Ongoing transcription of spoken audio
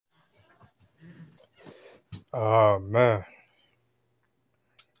Oh man,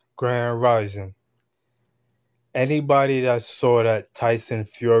 Grand Rising. Anybody that saw that Tyson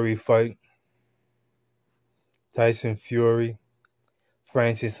Fury fight, Tyson Fury,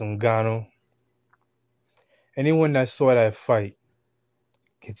 Francis Ngannou, anyone that saw that fight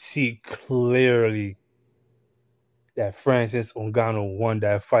could see clearly that Francis Ngannou won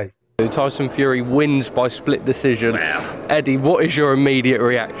that fight. Tyson Fury wins by split decision. Wow. Eddie, what is your immediate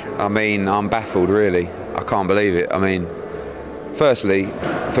reaction? I mean, I'm baffled, really. I can't believe it. I mean, firstly,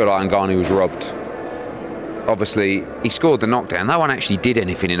 I feel like Ngannou was robbed. Obviously, he scored the knockdown. No one actually did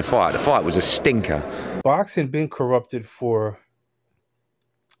anything in the fight. The fight was a stinker. Boxing been corrupted for,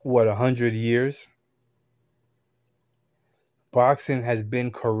 what, 100 years? Boxing has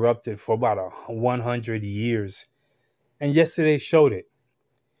been corrupted for about 100 years. And yesterday showed it.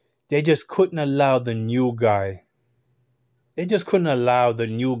 They just couldn't allow the new guy. They just couldn't allow the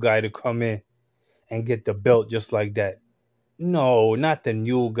new guy to come in and get the belt just like that. No, not the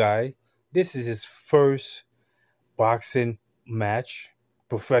new guy. This is his first boxing match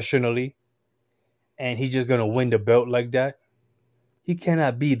professionally. And he's just going to win the belt like that? He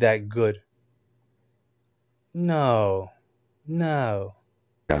cannot be that good. No.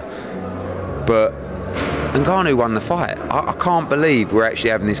 But Ngannou won the fight. I can't believe we're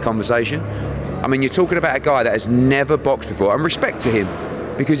actually having this conversation. I mean, you're talking about a guy that has never boxed before, and respect to him,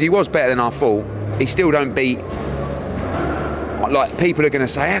 because he was better than I thought. He still don't beat, like, people are going to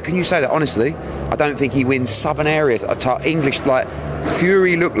say, how can you say that? Honestly, I don't think he wins southern areas. English, like,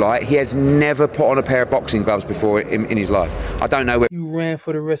 Fury looked like he has never put on a pair of boxing gloves before in his life. I don't know where. He ran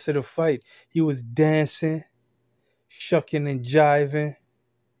for the rest of the fight. He was dancing, shucking and jiving.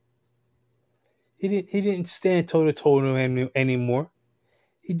 He didn't stand toe-to-toe with him anymore.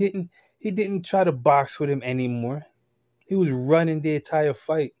 He didn't try to box with him anymore. He was running the entire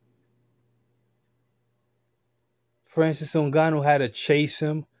fight. Francis Ngannou had to chase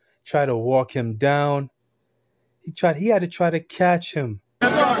him, try to walk him down. He had to try to catch him. I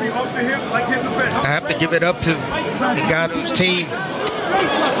have to give it up to Ngannou's team.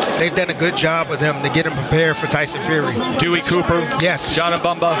 They've done a good job with him to get him prepared for Tyson Fury. Dewey Cooper. Yes. John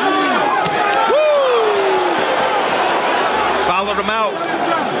Mbumba. Followed him out.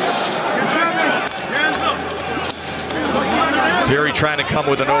 Fury trying to come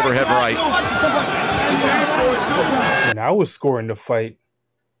with an overhead right. When I was scoring the fight,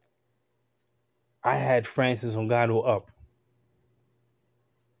 I had Francis Ngannou up.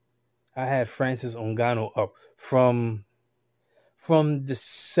 I had Francis Ngannou up from the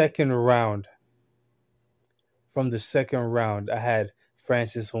second round. From the second round, I had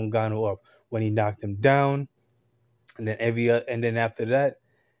Francis Ngannou up when he knocked him down. And then after that,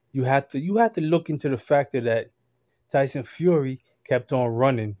 you had to look into the factor that Tyson Fury kept on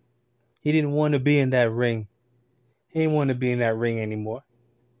running. He didn't want to be in that ring. He didn't want to be in that ring anymore.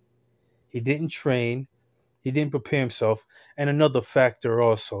 He didn't train. He didn't prepare himself. And another factor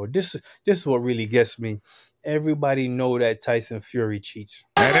also. This is what really gets me. Everybody know that Tyson Fury cheats.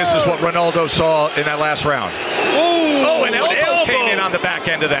 And this is what Ronaldo saw in that last round. Oh, an elbow came in on the back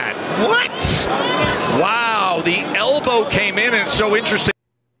end of that. What? Wow, the elbow came in, and it's so interesting.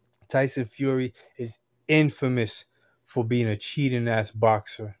 Tyson Fury is infamous for being a cheating-ass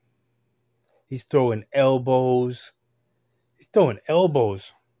boxer. He's throwing elbows. He's throwing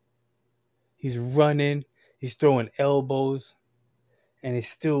elbows. He's running. He's throwing elbows. And it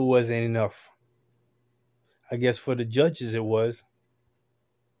still wasn't enough. I guess for the judges it was.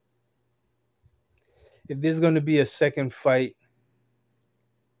 If there's going to be a second fight,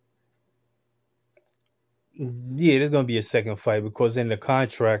 yeah, there's going to be a second fight because in the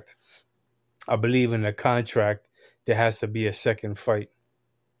contract, I believe in the contract, there has to be a second fight.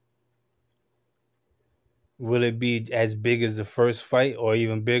 Will it be as big as the first fight or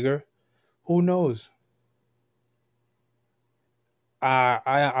even bigger? Who knows?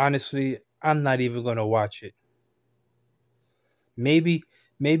 I honestly, I'm not even going to watch it. Maybe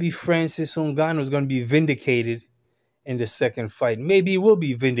Francis Ngannou is going to be vindicated in the second fight. Maybe he will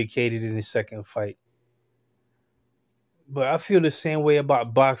be vindicated in the second fight. But I feel the same way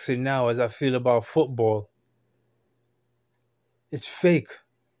about boxing now as I feel about football. It's fake.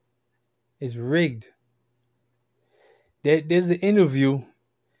 It's rigged. There's an interview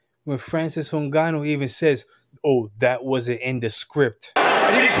when Francis Ngannou even says, oh, that wasn't in the script.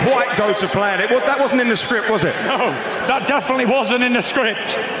 It didn't quite go to plan. That wasn't in the script, was it? No, that definitely wasn't in the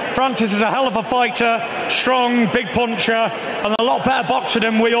script. Francis is a hell of a fighter, strong, big puncher, and a lot better boxer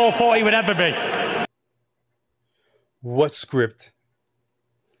than we all thought he would ever be. What script?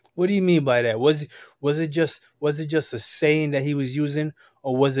 What do you mean by that? Was it just a saying that he was using,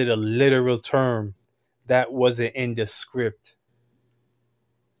 or was it a literal term that wasn't in the script.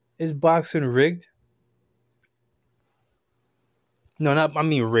 Is boxing rigged? No, I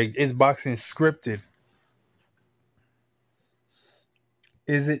mean rigged. Is boxing scripted?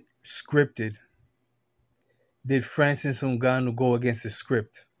 Is it scripted? Did Francis Ngannou go against the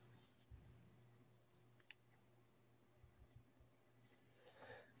script?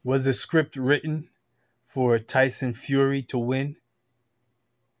 Was the script written for Tyson Fury to win?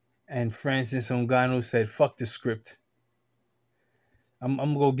 And Francis Ngannou said, fuck the script. I'm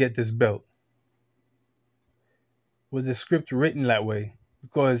going to go get this belt. Was the script written that way?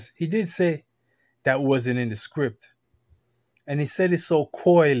 Because he did say that wasn't in the script. And he said it so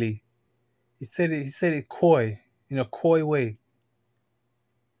coyly. He said it coy, in a coy way.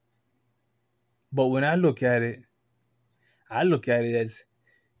 But when I look at it as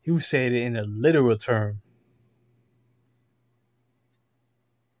he was saying it in a literal term.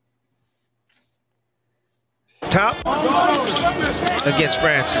 Top against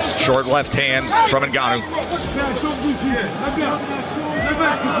Francis. Short left hand from Ngannou.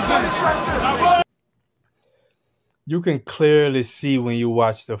 You can clearly see when you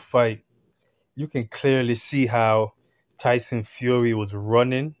watch the fight, you can clearly see how Tyson Fury was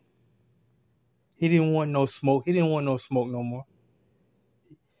running. He didn't want no smoke. He didn't want no smoke no more.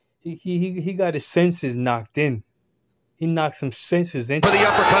 He got his senses knocked in. He knocked some senses in. For the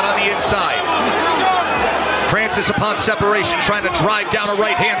uppercut on the inside. Francis upon separation trying to drive down a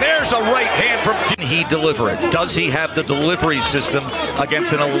right hand. There's a right hand from Fury. He deliver it. Does he have the delivery system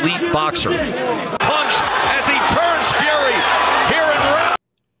against an elite boxer? Punch as he turns Fury here in round.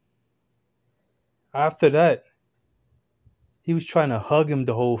 After that, he was trying to hug him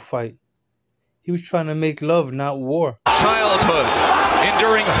the whole fight. He was trying to make love, not war. Childhood,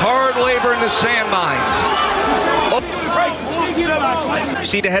 enduring hard labor in the sand mines. You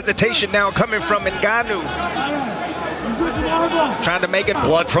see the hesitation now coming from Ngannou. Trying to make it.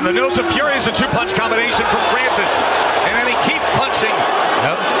 Blood from the nose of Fury is a two-punch combination from Francis. And then he keeps punching.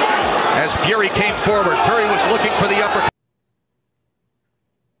 Yep. As Fury came forward, Fury was looking for the uppercut.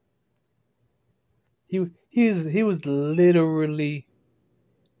 He was literally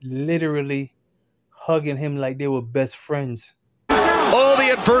hugging him like they were best friends. All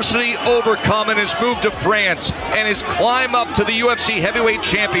the adversity overcome in his move to France and his climb up to the UFC Heavyweight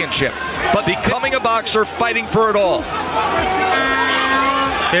Championship. But becoming a boxer, fighting for it all.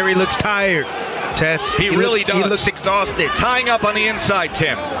 Fury looks tired, Tess. He really does. He looks exhausted. Tying up on the inside,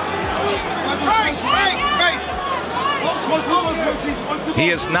 Tim. He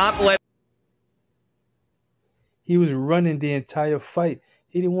has not let... He was running the entire fight.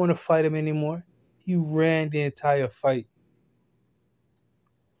 He didn't want to fight him anymore. He ran the entire fight.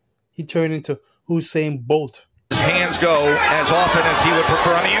 He turned into Usain Bolt. His hands go as often as he would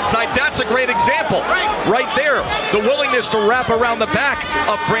prefer on the inside. That's a great example. Right there. The willingness to wrap around the back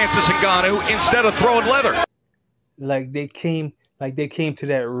of Francis Ngannou instead of throwing leather. Like they came to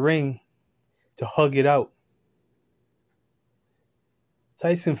that ring to hug it out.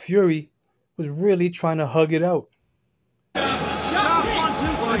 Tyson Fury was really trying to hug it out.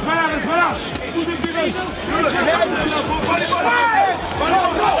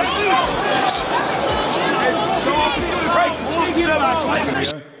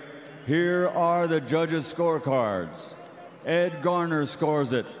 Here are the judges' scorecards. Ed Garner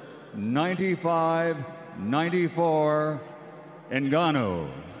scores it 95-94 Ngannou.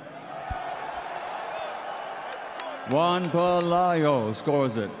 Juan Palacio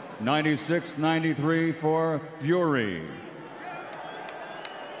scores it 96-93 for Fury.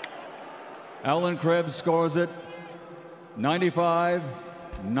 Alan Krebs scores it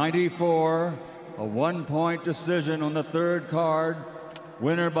 95-94, a one-point decision on the third card.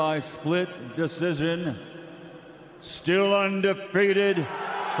 Winner by split decision, still undefeated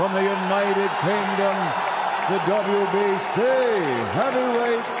from the United Kingdom, the WBC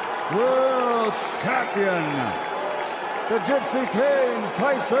Heavyweight World Champion, the Gypsy King,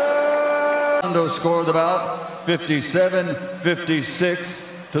 Tyson. Ngannou scored about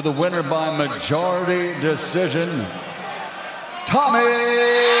 57-56 to the winner by majority decision,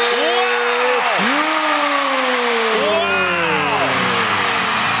 Tommy